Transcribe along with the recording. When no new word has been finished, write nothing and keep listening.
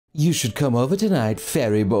You should come over tonight,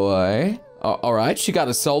 fairy boy. All right, she got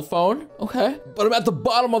a cell phone. Okay. But I'm at the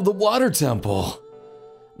bottom of the water temple.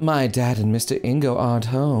 My dad and Mr. Ingo aren't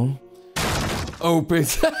home.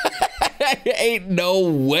 Opens. Ain't no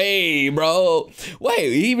way, bro.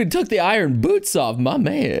 Wait, he even took the iron boots off, my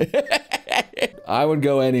man. I would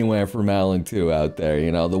go anywhere for Malon too out there,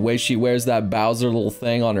 you know, the way she wears that Bowser little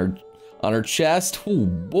thing on her chest. Oh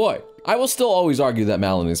boy. I will still always argue that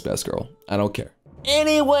Malon is best girl. I don't care.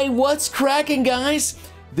 Anyway, what's cracking, guys?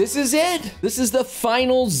 This is it. This is the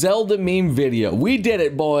final Zelda meme video. We did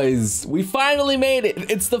it, boys. We finally made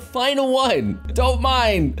it. It's the final one. Don't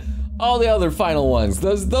mind all the other final ones.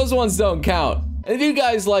 Those ones don't count. And if you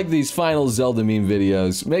guys like these final Zelda meme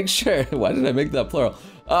videos, make sure, why did I make that plural?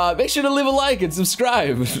 Make sure to leave a like and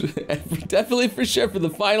subscribe. Definitely for sure for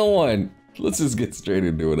the final one. Let's just get straight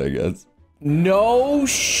into it, I guess. No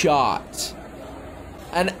shot.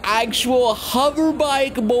 An actual hover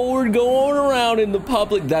bike board going around in the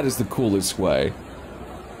public. That is the coolest way.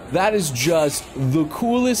 That is just the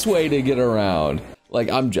coolest way to get around. Like,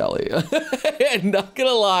 I'm jelly. Not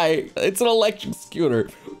gonna lie, it's an electric scooter,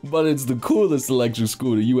 but it's the coolest electric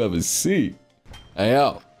scooter you ever see. Hey,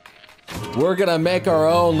 yo. We're gonna make our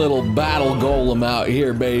own little battle golem out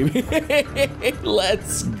here, baby.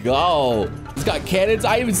 Let's go. It's got cannons.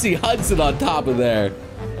 I even see Hudson on top of there.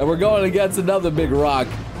 And we're going against another big rock.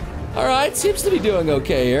 All right, seems to be doing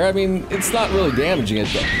okay here. I mean, it's not really damaging it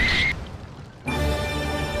though.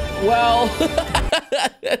 Well,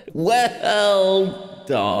 well,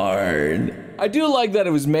 darn. I do like that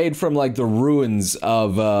it was made from like the ruins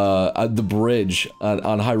of the bridge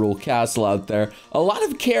on Hyrule Castle out there. A lot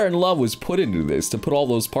of care and love was put into this to put all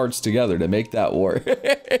those parts together to make that work.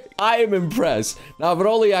 I am impressed. Now, if it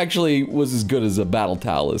only actually was as good as a Battle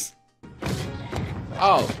Talus.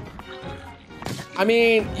 Oh. I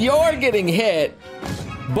mean, you're getting hit,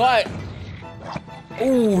 but...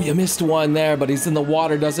 Ooh, you missed one there, but he's in the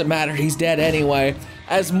water. Doesn't matter. He's dead anyway.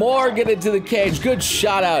 As more get into the cage. Good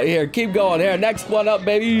shot out here. Keep going here. Next one up,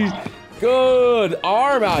 baby. Good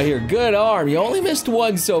arm out here. Good arm. You only missed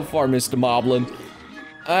one so far, Mr. Moblin.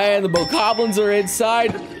 And the bokoblins are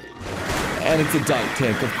inside. And it's a dunk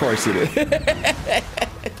tank. Of course it is.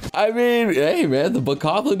 I mean, hey, man, the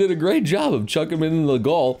bokoblin did a great job of chucking him into the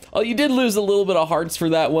goal. Oh, you did lose a little bit of hearts for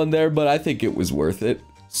that one there, but I think it was worth it.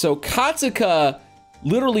 So Katsuka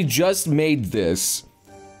literally just made this.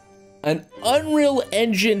 An Unreal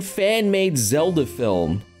Engine fan-made Zelda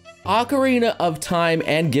film. Ocarina of Time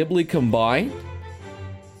and Ghibli combined.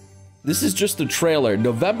 This is just the trailer.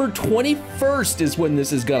 November 21st is when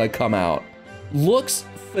this is gonna come out. Looks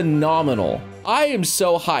phenomenal. I am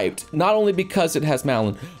so hyped, not only because it has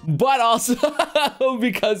Malon, but also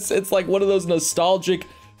because it's like one of those nostalgic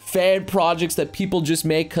fan projects that people just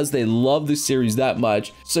make because they love the series that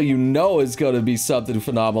much. So you know it's going to be something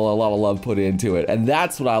phenomenal, a lot of love put into it. And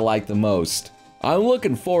that's what I like the most. I'm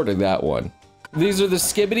looking forward to that one. These are the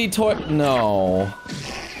Skibbity toy. No.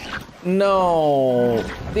 No.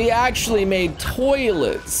 They actually made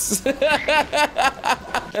toilets.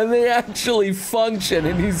 And they actually function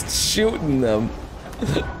and he's shooting them.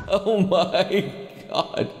 Oh my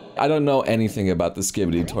god. I don't know anything about the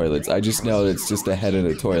Skibbity toilets. I just know it's just a head in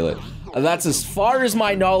a toilet. That's as far as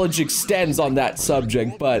my knowledge extends on that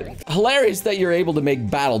subject, but hilarious that you're able to make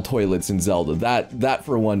battle toilets in Zelda. That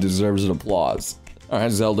for one deserves an applause. All right,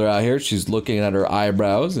 Zelda out here. She's looking at her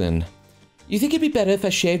eyebrows and... You think it'd be better if I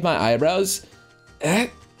shaved my eyebrows?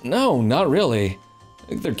 No, not really. I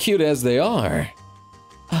think they're cute as they are.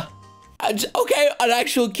 Okay, an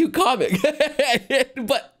actual cute comic.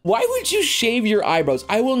 But why would you shave your eyebrows?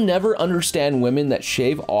 I will never understand women that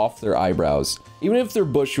shave off their eyebrows. Even if they're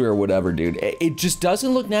bushy or whatever, dude. It just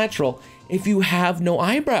doesn't look natural if you have no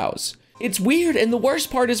eyebrows. It's weird, and the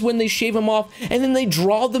worst part is when they shave them off and then they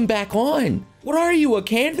draw them back on. What are you, a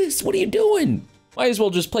canvas? What are you doing? Might as well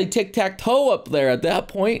just play tic-tac-toe up there at that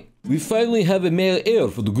point. We finally have a male heir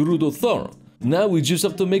for the Gerudo throne. Now we just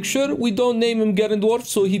have to make sure we don't name him Ganondorf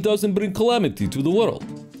so he doesn't bring calamity to the world.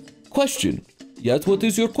 Question. Yet what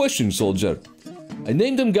is your question, soldier? I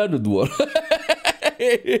named him Ganondorf.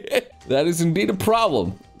 That is indeed a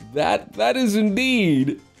problem. That is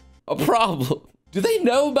indeed a problem. Do they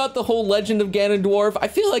know about the whole legend of Ganondorf? I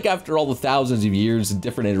feel like after all the thousands of years and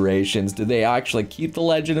different iterations, did they actually keep the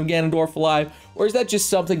legend of Ganondorf alive? Or is that just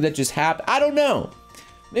something that just happened? I don't know.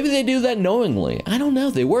 Maybe they do that knowingly. I don't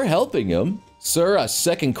know. They were helping him. Sir, a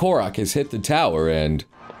second Korok has hit the tower and...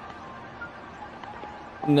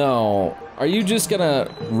 No. Are you just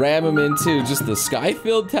gonna ram him into just the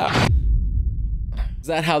Skyfield tower? Is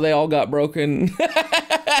that how they all got broken?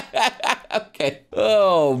 Okay.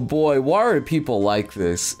 Oh boy, why are people like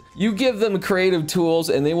this? You give them creative tools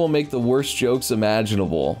and they will make the worst jokes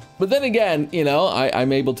imaginable. But then again, you know,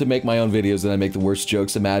 I'm able to make my own videos and I make the worst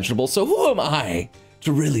jokes imaginable, so who am I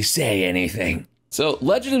to really say anything? So,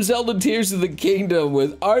 Legend of Zelda Tears of the Kingdom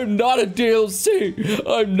with I'm not a DLC,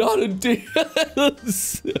 I'm not a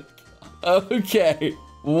DLC. Okay,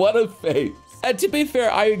 what a face. And to be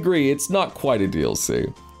fair, I agree, it's not quite a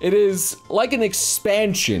DLC. It is like an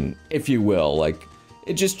expansion, if you will. Like,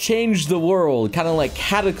 it just changed the world, kind of like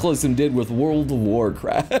Cataclysm did with World of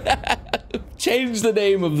Warcraft. Changed the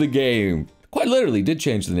name of the game. Quite literally did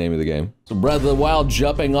change the name of the game. So Breath of the Wild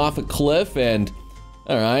jumping off a cliff and,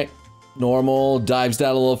 all right, normal, dives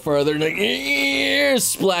down a little further, and like,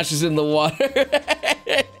 splashes in the water.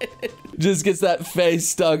 Just gets that face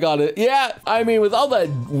stuck on it. Yeah, I mean, with all that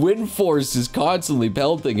wind force just constantly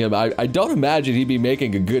pelting him, I don't imagine he'd be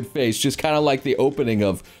making a good face, just kind of like the opening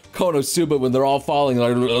of Konosuba when they're all falling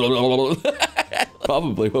like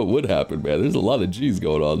probably what would happen, man. There's a lot of G's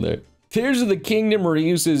going on there. Tears of the Kingdom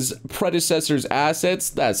reuses predecessor's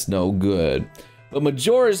assets. That's no good. But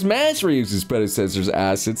Majora's Mask reuses predecessor's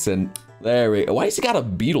assets, and there we go. Why has he got a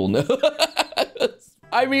beetle nose?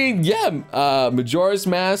 I mean, yeah, Majora's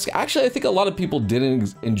Mask. Actually, I think a lot of people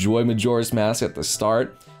didn't enjoy Majora's Mask at the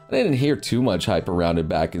start. I didn't hear too much hype around it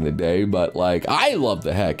back in the day, but like, I loved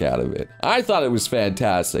the heck out of it. I thought it was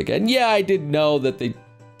fantastic. And yeah, I did know that they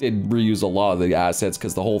did reuse a lot of the assets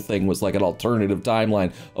because the whole thing was like an alternative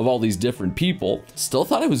timeline of all these different people. Still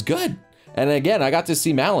thought it was good. And again, I got to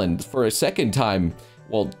see Malon for a second time.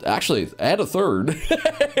 Well, actually, and a third.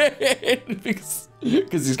 because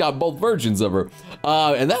he's got both versions of her.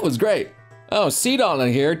 And that was great. Oh, Sidon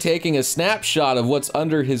in here taking a snapshot of what's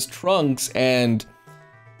under his trunks and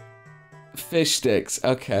fish sticks.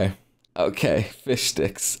 Okay. Okay, fish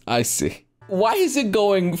sticks. I see. Why is it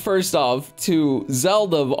going, first off, to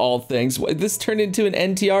Zelda of all things? This turned into an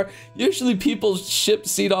NTR. Usually people ship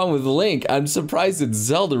Sidon with Link. I'm surprised it's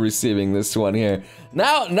Zelda receiving this one here.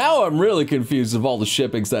 Now I'm really confused of all the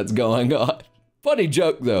shippings that's going on. Funny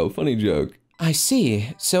joke, though. Funny joke. I see.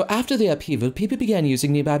 So after the upheaval, people began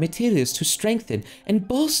using nearby materials to strengthen and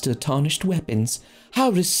bolster tarnished weapons. How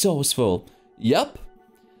resourceful. Yup.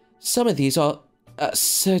 Some of these are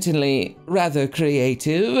certainly rather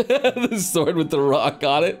creative. The sword with the rock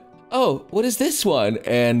on it. Oh, what is this one?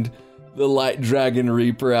 And the Light Dragon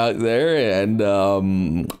Reaper out there, and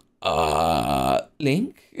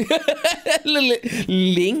Link?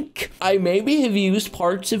 Link? I maybe have used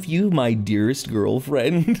parts of you, my dearest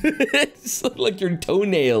girlfriend. Like your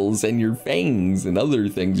toenails and your fangs and other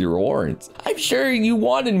things, your horns. I'm sure you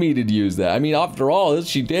wanted me to use that. I mean, after all,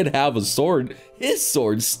 she did have a sword, his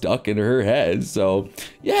sword stuck in her head. So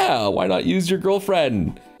yeah, why not use your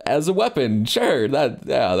girlfriend as a weapon? Sure,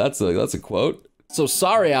 that's a quote. So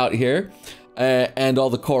sorry out here. And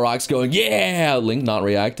all the Koroks going, yeah! Link not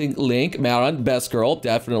reacting. Link, Malon, best girl,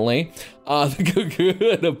 definitely. The Cuckoo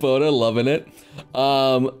and Epona, loving it.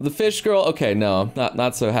 The fish girl, okay, no,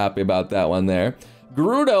 not so happy about that one there.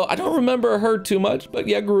 Gerudo, I don't remember her too much, but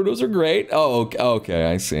yeah, Gerudos are great. Oh,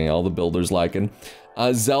 okay, I see. All the builders liking.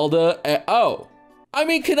 Zelda, oh. I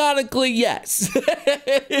mean, canonically, yes.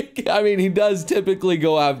 I mean, he does typically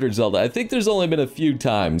go after Zelda. I think there's only been a few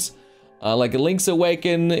times. Like a Link's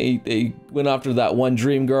Awaken, he went after that one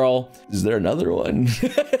dream girl. Is there another one?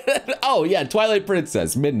 Oh yeah, Twilight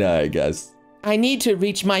Princess, Midna, I guess. I need to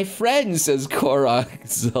reach my friends, says Korok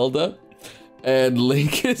Zelda. And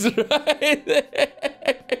Link is right there.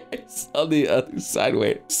 It's on the other side.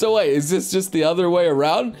 Wait, so wait, is this just the other way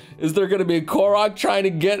around? Is there gonna be a Korok trying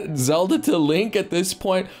to get Zelda to Link at this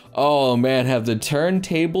point? Oh man, have the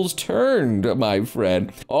turntables turned, my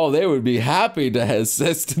friend. Oh, they would be happy to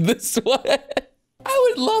assist this one. I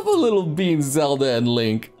would love a little bean Zelda and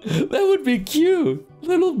Link. That would be cute.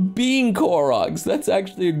 Little bean Koroks. That's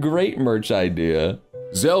actually a great merch idea.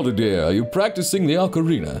 Zelda dear, are you practicing the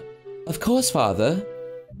ocarina? Of course, father.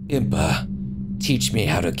 Impa, teach me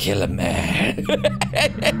how to kill a man.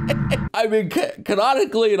 I mean,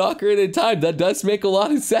 canonically in Ocarina of Time, that does make a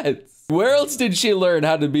lot of sense. Where else did she learn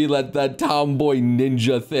how to be like that tomboy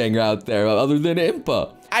ninja thing out there, other than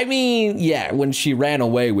Impa? I mean, yeah, when she ran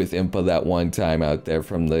away with Impa that one time out there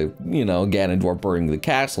from the, you know, Ganondorf burning the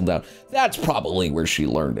castle down, that's probably where she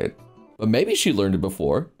learned it. But maybe she learned it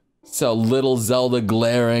before. So little Zelda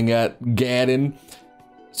glaring at Ganon.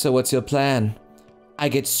 So what's your plan? I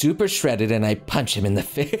get super shredded and I punch him in the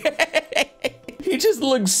face. He just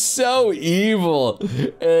looks so evil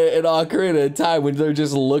in Ocarina of Time when they're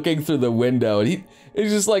just looking through the window. And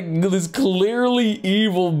he's just like this clearly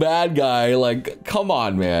evil bad guy. Like, come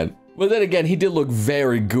on, man. But then again, he did look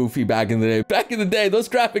very goofy back in the day. Back in the day, those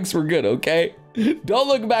graphics were good, okay? Don't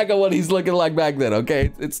look back at what he's looking like back then,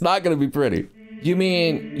 okay? It's not gonna be pretty. You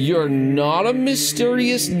mean you're not a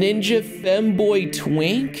mysterious ninja femboy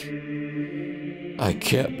twink? I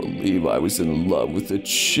can't believe I was in love with a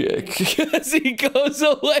chick. As he goes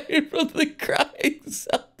away from the crying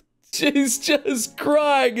sound. She's just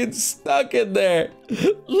crying and stuck in there.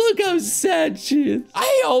 Look how sad she is.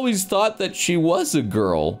 I always thought that she was a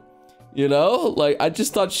girl. You know, like, I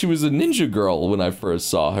just thought she was a ninja girl when I first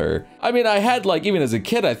saw her. I mean, I had, like, even as a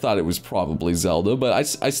kid, I thought it was probably Zelda, but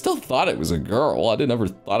I still thought it was a girl. I never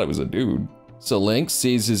thought it was a dude. So Link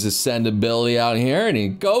sees his ascendability out here, and he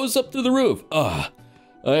goes up to the roof. Ugh,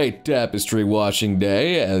 I hate tapestry washing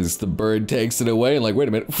day, as the bird takes it away, and like, wait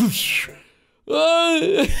a minute.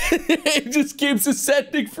 It just keeps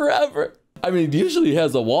ascending forever. I mean, usually he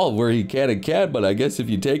has a wall where he can and can't, but I guess if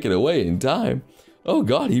you take it away in time, oh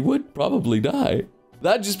God, he would probably die.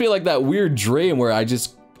 That'd just be like that weird dream where I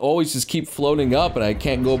just always just keep floating up and I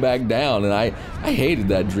can't go back down. And I hated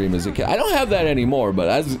that dream as a kid. I don't have that anymore, but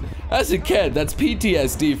as a kid, that's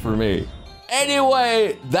PTSD for me.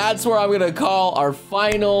 Anyway, that's where I'm gonna call our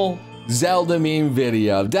final Zelda meme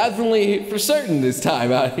video. Definitely for certain this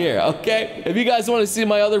time out here, okay? If you guys want to see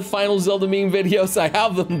my other final Zelda meme videos, I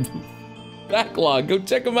have them backlog. Go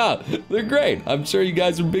check them out. They're great. I'm sure you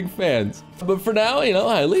guys are big fans. But for now, you know,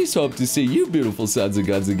 I at least hope to see you beautiful sons of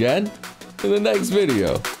guns again in the next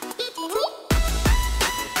video.